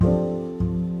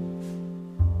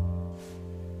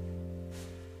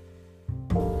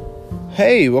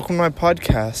Hey, welcome to my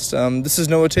podcast. This is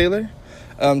Noah Taylor.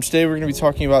 Today we're going to be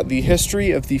talking about the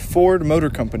history of the Ford Motor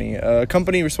Company, a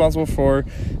company responsible for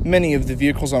many of the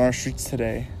vehicles on our streets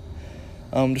today.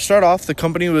 To start off, the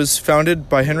company was founded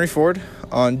by Henry Ford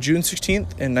on June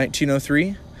 16th in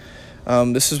 1903.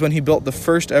 This is when he built the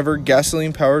first ever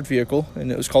gasoline-powered vehicle, and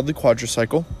it was called the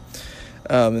quadricycle.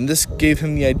 And this gave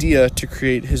him the idea to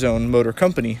create his own motor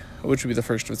company, which would be the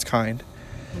first of its kind.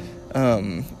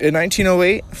 In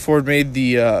 1908, Ford made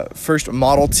the first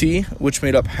Model T, which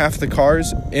made up half the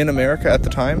cars in America at the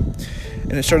time,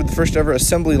 and it started the first ever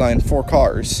assembly line for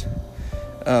cars.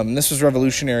 This was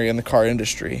revolutionary in the car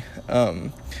industry.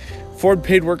 Ford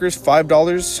paid workers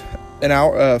 $5 an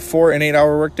hour for an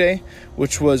 8-hour workday,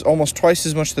 which was almost twice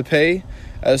as much the pay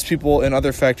as people in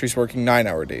other factories working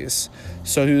 9-hour days.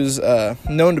 So he was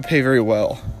known to pay very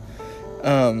well.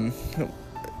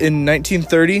 In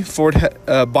 1930,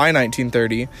 by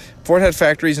 1930, Ford had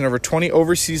factories in over 20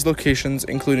 overseas locations,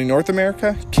 including North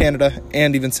America, Canada,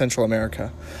 and even Central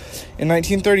America. In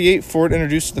 1938, Ford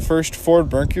introduced the first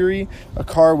Ford Mercury, a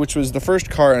car which was the first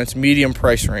car in its medium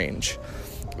price range.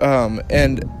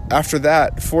 And after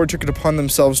that, Ford took it upon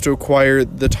themselves to acquire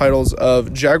the titles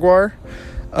of Jaguar,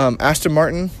 Aston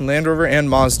Martin, Land Rover, and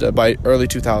Mazda by early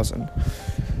 2000.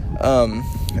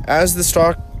 As the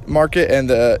stock market and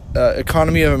the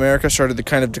economy of America started to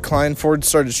kind of decline, Ford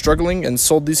started struggling and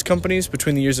sold these companies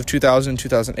between the years of 2000 and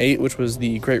 2008, which was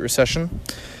the Great Recession.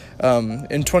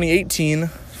 In 2018,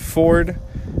 Ford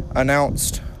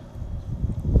announced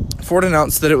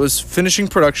that it was finishing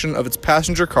production of its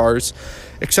passenger cars,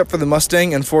 except for the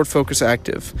Mustang and Ford Focus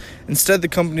Active. Instead, the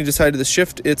company decided to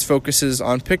shift its focuses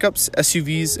on pickups,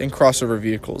 SUVs, and crossover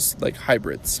vehicles, like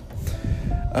hybrids.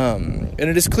 And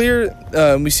it is clear,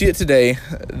 we see it today,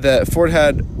 that Ford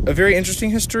had a very interesting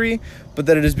history, but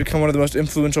that it has become one of the most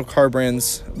influential car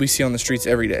brands we see on the streets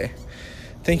every day.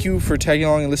 Thank you for tagging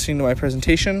along and listening to my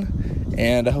presentation,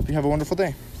 and I hope you have a wonderful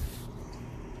day.